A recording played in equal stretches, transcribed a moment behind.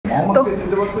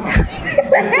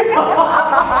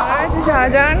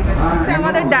শাহজাহান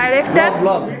আমাদের ডাইরেক্টর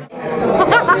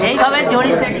এইভাবে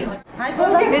জড়ি সেটিং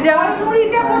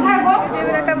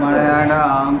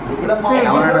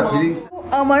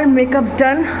আমার মেকআপ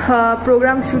ডান,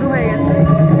 প্রোগ্রাম শুরু হয়ে গেছে।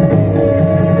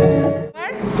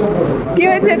 কি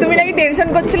হয়েছে, তুমি নাকি টেনশন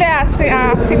করছিলে আসছি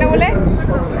না বলে?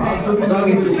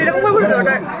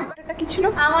 কি ছিল?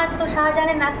 আমার তো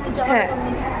শাহজাহানের নাতি। হ্যাঁ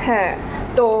হ্যাঁ,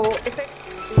 তো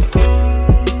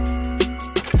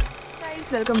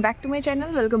welcome back to my channel,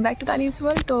 welcome back to Tanis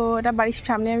world. তো এটা বাড়ির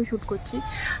সামনে আমি শ্যুট করছি,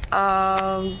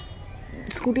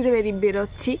 স্কুটিতে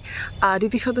বেরোচ্ছি,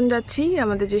 রীতিসদন যাচ্ছি।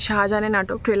 আমাদের যে শাহজাহানের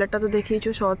নাটক ট্রেলারটা তো দেখিয়েছো,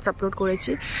 শর্টস আপলোড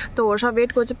করেছি। তো ওর সব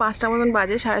ওয়েট করছে, 5টা মতন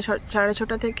বাজে,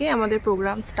 6:30 থেকে আমাদের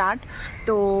প্রোগ্রাম স্টার্ট।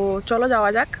 তো চলো যাওয়া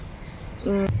যাক,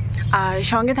 আর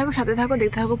সঙ্গে থাকো, সাথে থাকো,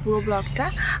 দেখতে থাকো পুরো ব্লগটা।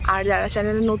 আর যারা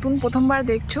চ্যানেলে নতুন প্রথমবার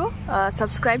দেখছো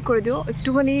সাবস্ক্রাইব করে দিও।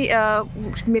 একটুখানি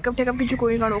মেকআপ টেকআপ কিছু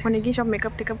করি, কারণ ওখানে গিয়ে সব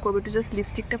মেকআপ টেকআপ করবো, একটু জাস্ট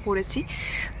লিপস্টিকটা পরেছি।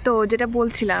 তো যেটা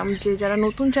বলছিলাম যে যারা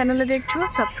নতুন চ্যানেলে দেখছো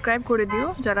সাবস্ক্রাইব করে দিও,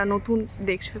 যারা নতুন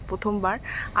দেখছো প্রথমবার,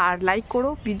 আর লাইক করো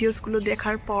ভিডিওসগুলো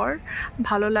দেখার পর।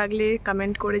 ভালো লাগলে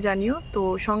কমেন্ট করে জানিও। তো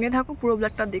সঙ্গে থাকো, পুরো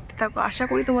ব্লগটা দেখতে থাকো, আশা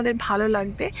করি তোমাদের ভালো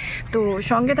লাগবে। তো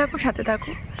সঙ্গে থাকো, সাথে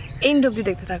থাকো, এন্ড অবধি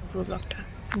দেখতে থাকো পুরো ব্লগটা।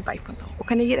 বাই ফোন,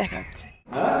 ওখানে গিয়ে দেখা যাচ্ছে।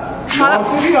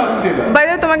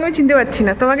 বাইরে তোমাকে আমি চিনতে পারছি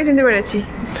না, তোমাকে চিনতে পেরেছি।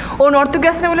 ও নর্তকী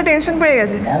আসছে না বলে টেনশন পেয়ে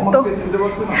গেছে।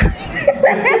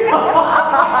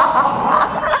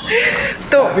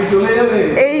 তো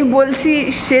এই বলছি,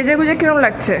 সেজে গুজে কিরম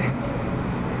লাগছে?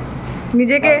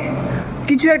 নিজেকে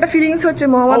কিছু একটা ফিলিংস হচ্ছে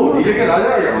মোহাম্মদ।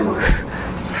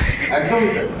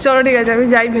 চলো ঠিক আছে, আমি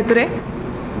যাই ভেতরে।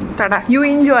 Tata, you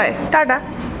enjoy, tata.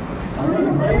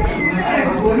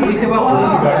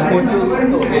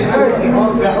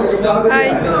 High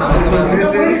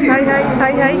high high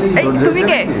high high. এই তুমি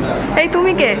কে? এই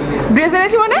তুমি কে? ড্রেস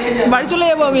এনেছি মানে? বাড়ি চলে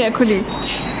যাবো আমি এখনই।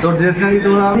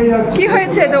 কি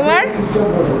হয়েছে তোমার?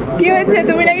 কি হয়েছে,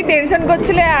 তুমি নাকি টেনশন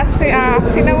করছিলে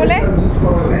আসছি না বলে?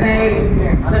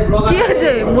 কি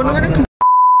হয়েছে মনে করে?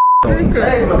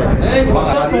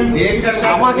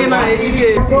 আমাকে না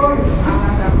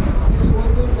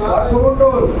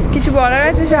কিছু বলার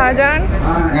আছে শাহজাহান?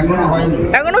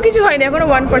 এখনো কিছু হয়নি, এখনো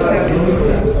 1%।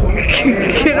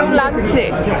 কিরকম লাগছে,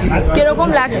 কিরকম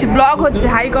লাগছে? ব্লগ হচ্ছে,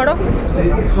 হাই করো।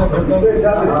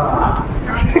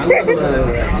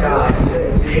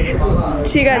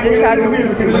 ঠিক আছে সাজু।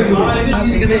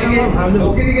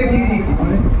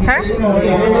 হ্যাঁ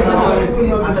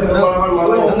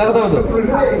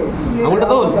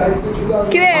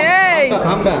কিরে,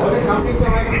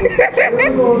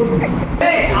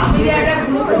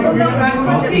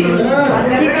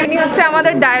 ইনি হচ্ছে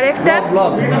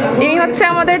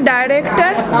আমাদের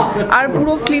ডাইরেক্টর, আর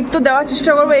পুরো ক্লিপ তো দেওয়ার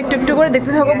চেষ্টা করবো, একটু একটু করে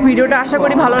দেখতে থাকো ভিডিওটা, আশা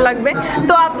করি ভালো লাগবে।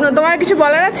 তো তোমার কিছু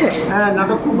বলার আছে?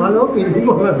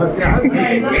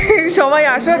 সবাই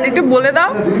আসো, একটু বলে দাও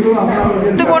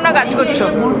গুরুত্বপূর্ণ কাজ করছো।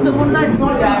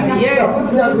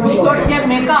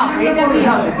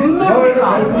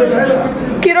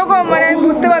 কিরকম মানে আমি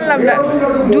বুঝতে পারলাম না,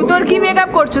 জুতোর কি মেকআপ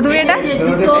করছো তুমি? এটা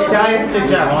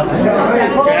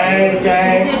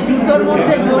জুতোর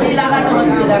মধ্যে জড়ি লাগানো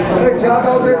হচ্ছে, দেখো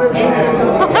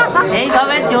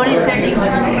এইভাবে জড়ি সেটিং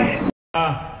হচ্ছে।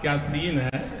 क्या सीन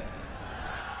है?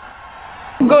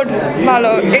 গুড,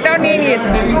 ভালো, এটাও নিয়ে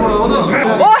নিয়েছি।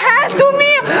 ও হ্যাঁ,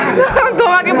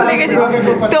 তোমাকে ভুলে গেছি।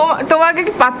 তোমাকে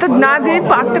কি পাত্তা না দিয়ে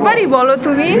পারতে পারি বলো?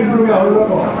 তুমি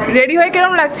রেডি হয়ে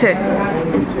কেরম লাগছে?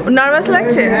 নার্ভাস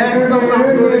লাগছে?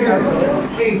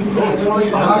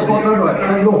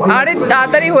 আরে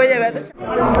তাড়াতাড়ি হয়ে যাবে।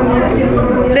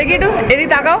 দেখি একটু এদিকে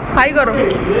তাকাও, হাই করো,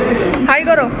 হাই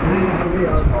করো।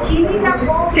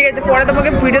 ঠিক আছে, পরে তোমাকে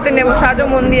ভিডিওতে নেবো, সাহায্য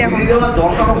মন দিয়ে। এখন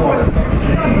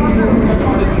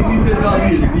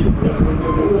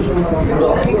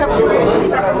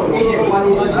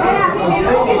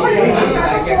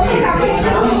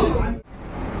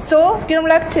সো কিরম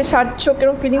লাগছে সাজছো?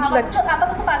 কিরম ফিলিংস লাগছে?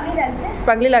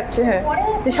 পাগলি লাগছে। হ্যাঁ,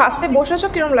 সাজতে বসেছো,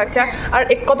 কিরম লাগছে? আর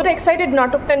কতটা এক্সাইটেড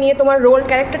নাটকটা নিয়ে? তোমার রোল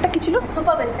ক্যারেক্টারটা কি ছিল?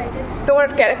 Super excited. তোমার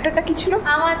ক্যারেক্টারটা কি ছিল?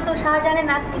 আমার তো শাহজাহানের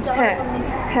নাতি। হ্যাঁ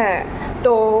হ্যাঁ,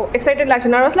 তো এক্সাইটেড লাগছে,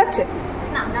 নার্ভাস লাগছে?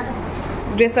 না,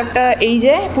 ড্রেস আপটা এই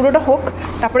যে পুরোটা হোক,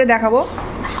 তারপরে দেখাবো।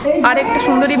 আর একটা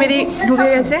সুন্দরী বেরিয়ে ঢুকে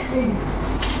গেছে,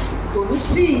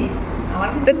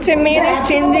 হচ্ছে মেয়েদের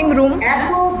চেঞ্জিং রুম।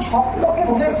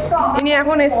 ইনি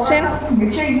এখন এসছেন,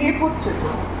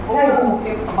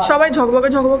 সবাই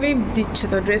ঝকঝকেই দিচ্ছে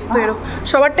তো ড্রেস। তো এরকম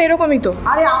সবারটা এরকমই তো।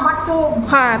 আরে আমার তো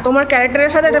হ্যাঁ, তোমার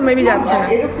ক্যারেক্টারের সাথে এটা মেবি যাচ্ছে না।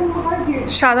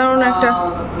 সাধারণ একটা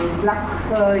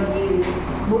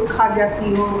বোরখা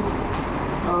জাতীয়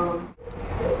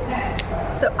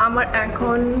সো আমার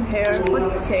এখন হেয়ার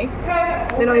হচ্ছে,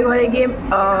 দেন ওই ঘরে গিয়ে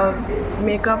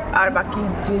মেকআপ আর বাকি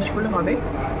জিনিসগুলো হবে।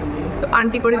 তো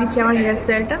আন্টি করে দিচ্ছে আমার হেয়ার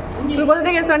স্টাইলটা। তুমি কোথা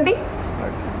থেকে এসো আন্টি?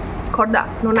 খর্দা।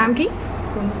 ওর নাম কি?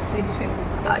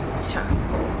 আচ্ছা,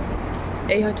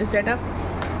 এই হচ্ছে সেটা।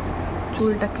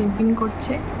 চুলটা ক্রিম্পিং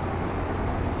করছে।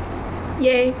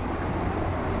 ইয়ে,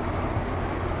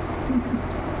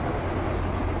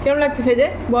 কেমন লাগছে সেজে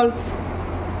বল?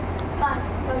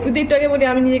 তুই একটু আগে বলি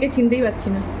আমি নিজেকে চিনতেই পারছি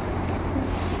না।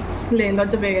 লে,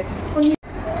 লজ্জা পেয়ে গেছে।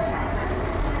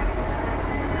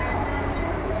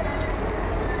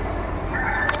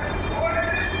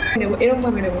 নেবো এরকম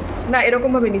ভাবে নেবো না, এরকম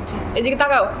ভাবে নিচ্ছি। এদিকে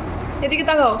তাকাও, এদিকে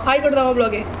তাকাও, হাই করে দাও আমার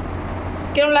ব্লগে।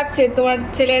 কেমন লাগছে তোমার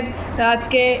ছেলের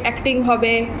আজকে অ্যাক্টিং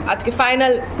হবে, আজকে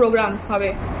ফাইনাল প্রোগ্রাম হবে,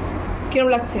 কেমন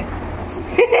লাগছে?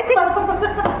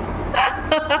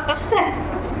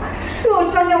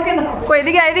 কই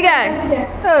এদিকে আয়, এদিকে আয়।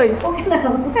 ওই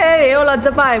এও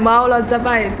লজ্জা পায়, মাও লজ্জা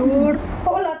পায়। তোর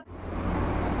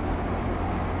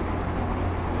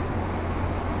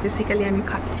বেসিক্যালি আমি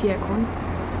খাচ্ছি এখন।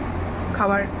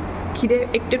 খাবার খিদে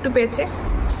একটু একটু পেয়েছে,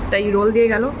 তাই রোল দিয়ে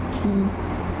গেল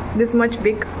দিস মাচ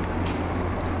বিগ।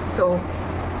 সো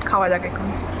খাওয়া যাক এখন।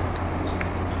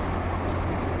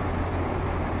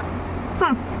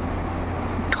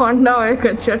 ঠান্ডা হয়ে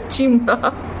গেছে আর চিমটা।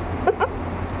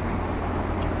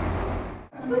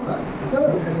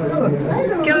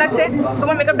 কেমন লাগছে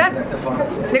তোমার মেকআপ? ডান?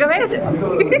 মেকআপ হয়ে গেছে?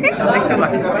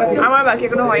 আমার বাকি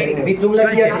এখনো হয়নি,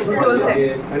 চলছে।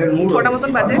 6টা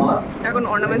মতন বাজে, এখন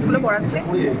অর্নামেন্টসগুলো পড়াচ্ছে,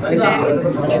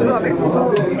 শুরু হবে।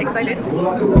 এক্সাইটেড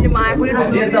যে মা এখনই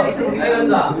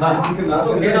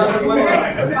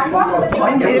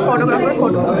ফটোগ্রাফার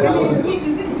ফটো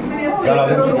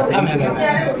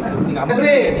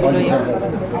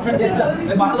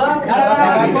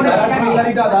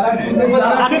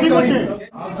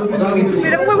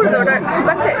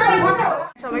শুকাচ্ছে।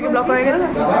 সবাইকে ব্লগ করে গেছে,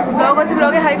 ব্লগ হচ্ছে,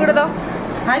 ব্লগে হাই করে দাও।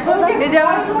 এই যে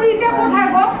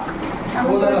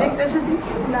দেখতে এসেছি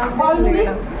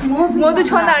মধু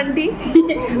ছন্দা আন্টি,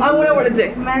 আমার মনে পড়েছে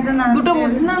দুটো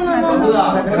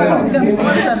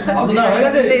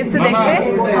এসছে দেখতে,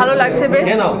 ভালো লাগছে বেশ।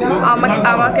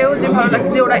 আমাকেও যে ভালো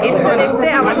লাগছে যে ওরা এসছে দেখতে,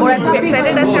 ওরা খুব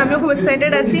এক্সাইটেড আছে, আমিও খুব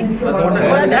এক্সাইটেড আছি।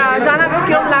 ওরা জানাবে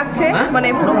কিরকম লাগছে, মানে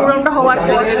পুরো প্রোগ্রামটা হওয়ার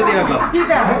পর।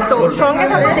 তো সঙ্গে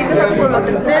থাকবে, দেখতে থাকবো পুরো।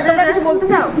 তোমরা কিছু বলতে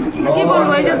চাও? কি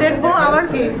বলবো, এই যে দেখবো, আবার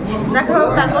কি দেখা হোক,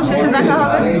 তারপর শেষে দেখা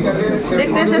হবে।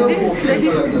 দেখতে এসেছি, দেখি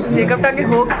মেকআপটাকে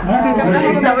হোক,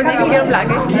 তারপরে দেখি কিরকম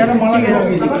লাগে।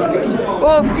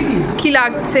 ও কি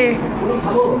লাগছে,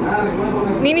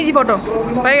 নিয়ে নিয়েছি ফটো,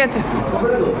 হয়ে গেছে।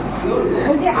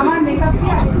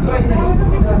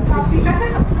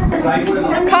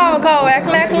 খাও খাও,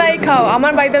 একলা একলাই খাও,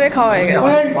 আমার বাড়িতে খাওয়া হয়ে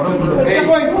গেছে।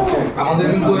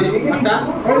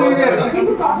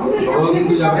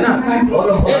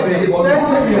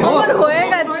 আমার হয়ে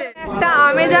গেছে, একটা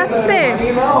আমেজ আসছে,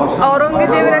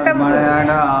 অরঙ্গজেবের একটা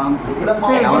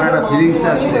ফিলিংস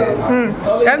আসছে।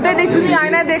 আমি তাই দেখছি, তুমি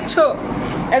আয়নায় দেখছো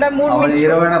একটা মুড,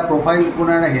 এরকম একটা প্রোফাইল কোন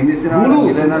একটা হিন্দি সিনেমা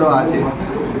ভিলেনেরও আছে।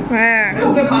 হ্যাঁ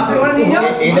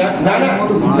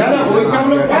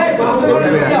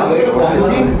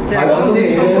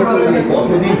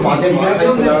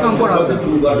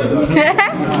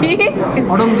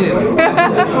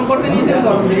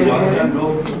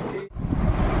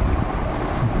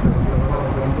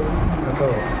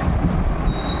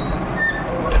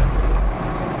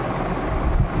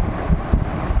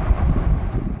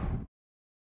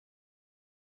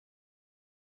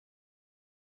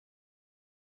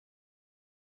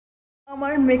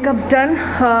আমার মেকআপ ডান,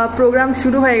 প্রোগ্রাম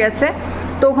শুরু হয়ে গেছে।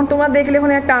 তো ওখানে তোমরা দেখলে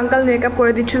ওখানে একটা আঙ্কাল মেকআপ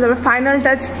করে দিচ্ছিল, তবে ফাইনাল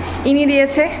টাচ ইনি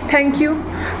দিয়েছে, থ্যাংক ইউ।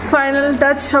 ফাইনাল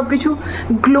টাচ সব কিছু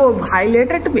গ্লো,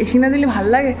 হাইলাইটার একটু বেশি না দিলে ভালো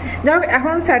লাগে। যাই হোক,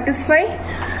 এখন স্যাটিসফাই,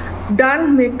 ডান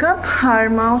মেকআপ। আর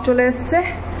মাও চলে এসছে,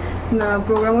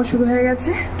 প্রোগ্রামও শুরু হয়ে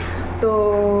গেছে। তো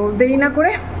দেরি না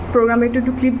করে প্রোগ্রামে একটু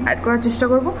একটু ক্লিপ অ্যাড করার চেষ্টা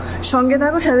করব। সঙ্গে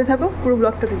থাকো, সাথে থাকো, পুরো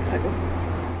ব্লগটা দেখতে থাকো।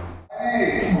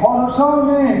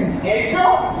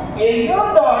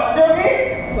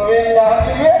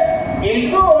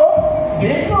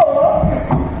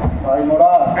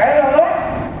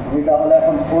 তাহলে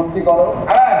এখন ফুর্তি করো।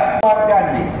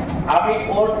 আমি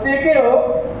ওর থেকেও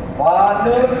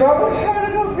ভালো সংসার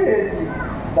পেয়েছি।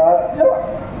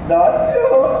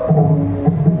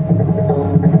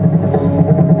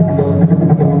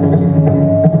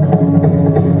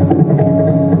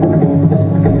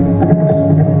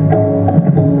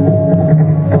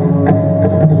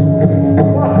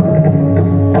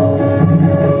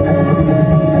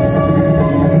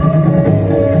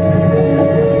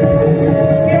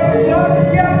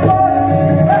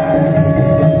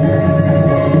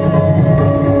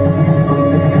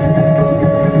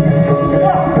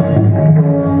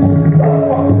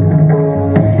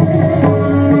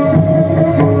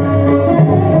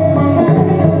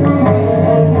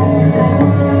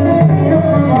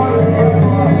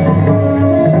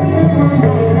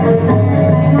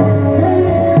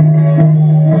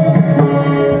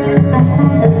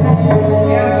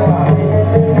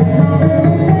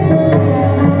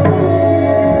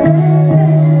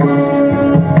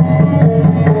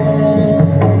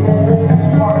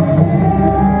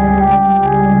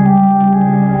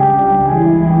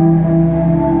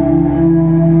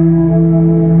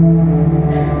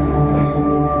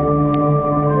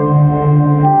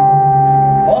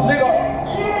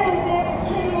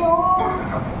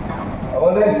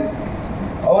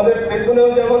 আমাদের পেছনেও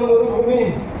যেমন মরুভূমি,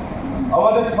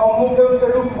 আমাদের সম্মুখেও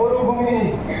সেরূপ মরুভূমি।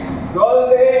 জল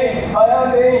নেই, ছায়া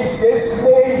নেই, শেষ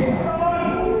নেই।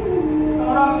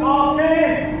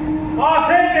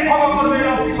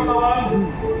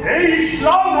 এই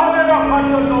ইসলাম ধর্মের রক্ষার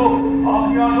জন্য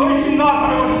আপনি আর ওই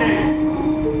সিংহাসনে বসে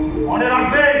মনে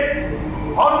রাখবে,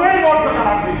 ধর্মের মর্যাদা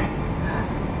রাখবে।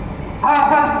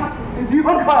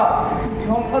 জীবন খা,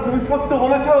 তুমি সত্য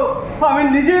বলেছ। আমি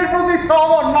নিজের প্রতি সব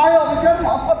অন্যায় অবিচার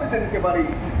মাথা পেতে নিতে পারি,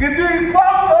 কিন্তু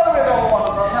ইসলাম ধর্মের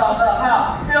অবমাননা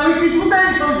আমি কিছুতেই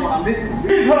সইব না।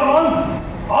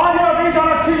 আজ আমি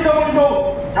জানাচ্ছি বন্ধ,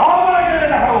 যাও জেনে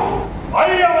দেখো ভাই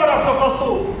আমার রাষ্ট্রপ্রস্ত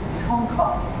সংখ্যা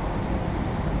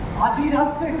আজই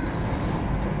রাত্রে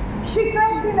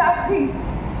শিকার দিন আছি,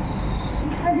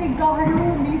 এখানে গাঢ়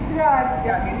নিদ্রা আর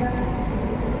জাগে না,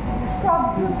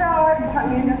 স্তব্ধতা আর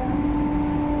ভাঙে না।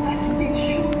 আজকে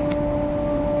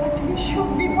সুখ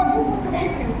বিপদের মতো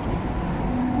কেটে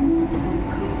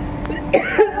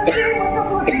মতো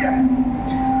করে যায়।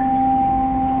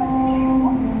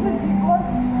 সমস্ত জীবন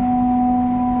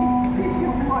একটি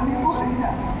মনে পড়ে না।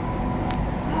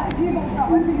 আজই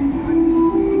আমাদের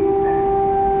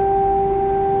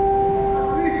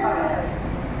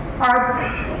আর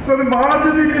তোর মা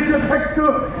যদি বেঁচে থাকতো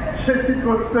সে কি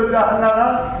করতো জানা?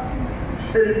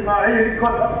 সেই মায়ের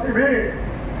কথা ভেবে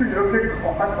তুই ওকে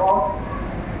ক্ষমা কর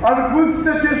আর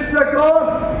বুঝতে চেষ্টা কর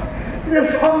এ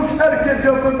সংসারকে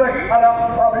যতটা খারাপ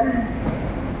পাবি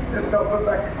সে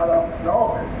ততটা খারাপ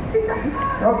নয়।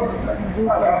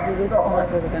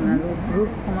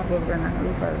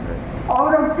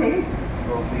 ঔরঙ্গজেব,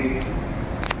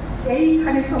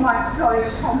 এইখানে তোমার জয়ের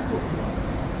সম্পত্তি।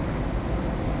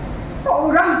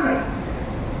 ঔরঙ্গজেব,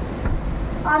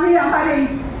 আমি আমার এই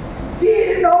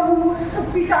জীর্ণ মুমূর্ষু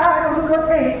পিতার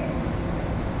অনুরোধে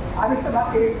আমি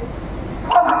তোমাকে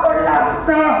ক্ষমা করলাম।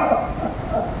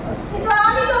 কিন্তু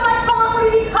আমি তোমায় ক্ষমা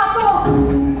করিনি খাতো।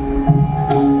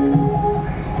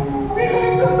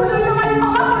 পৃথিবীর সুখগুলো তোমায়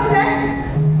ক্ষমা করে দেয়,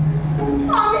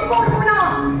 আমি করবো না।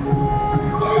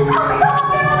 আমি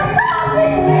তোমাকে অভিশাপ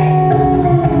দিচ্ছি,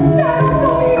 যেন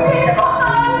তুমি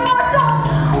দীর্ঘকাল বাঁচো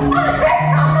আর সেই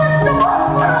সাম্রাজ্য ভোগ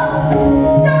করো,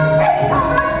 যেন সেই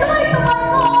সাম্রাজ্যই তোমার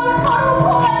ফল স্বরূপ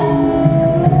হয়,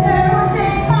 যেন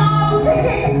সেই কাল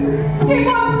থেকে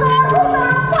কেবল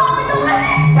গর্ভধারণ পাবে তোমার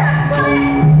নিক্ষেপ করে,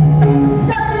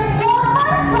 যাতে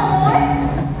মরবার সময়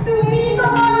তুমি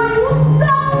তোমার ওই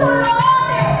উত্তপ্ত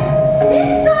ললাটে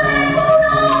ঈশ্বরের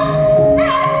করুণা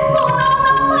এক করুণা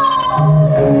পাও।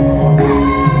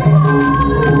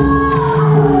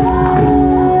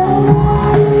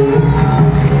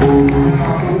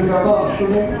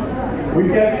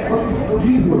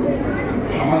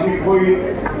 সামাজিক বই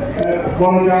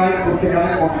করা যায়, করতে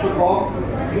গেলে কষ্ট কম,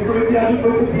 কিন্তু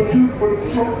প্রচুর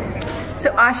পরিশ্রম। সো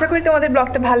আশা করি তোমাদের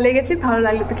ব্লগটা ভালো লেগেছে। ভালো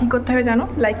লাগলে তো কী করতে হবে জানো,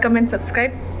 like comment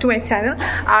subscribe to my channel.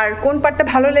 আর কোন পার্টটা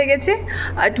ভালো লেগেছে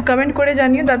একটু কমেন্ট করে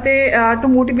জানিও, তাতে একটু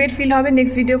মোটিভেট ফিল হবে,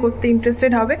 নেক্সট ভিডিও করতে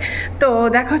ইন্টারেস্টেড হবে। তো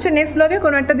দেখা হচ্ছে নেক্সট ব্লগে,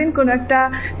 কোনো একটা দিন কোনো একটা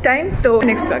টাইম। তো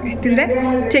নেক্সট ব্লগে, till then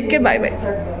take care, bye bye.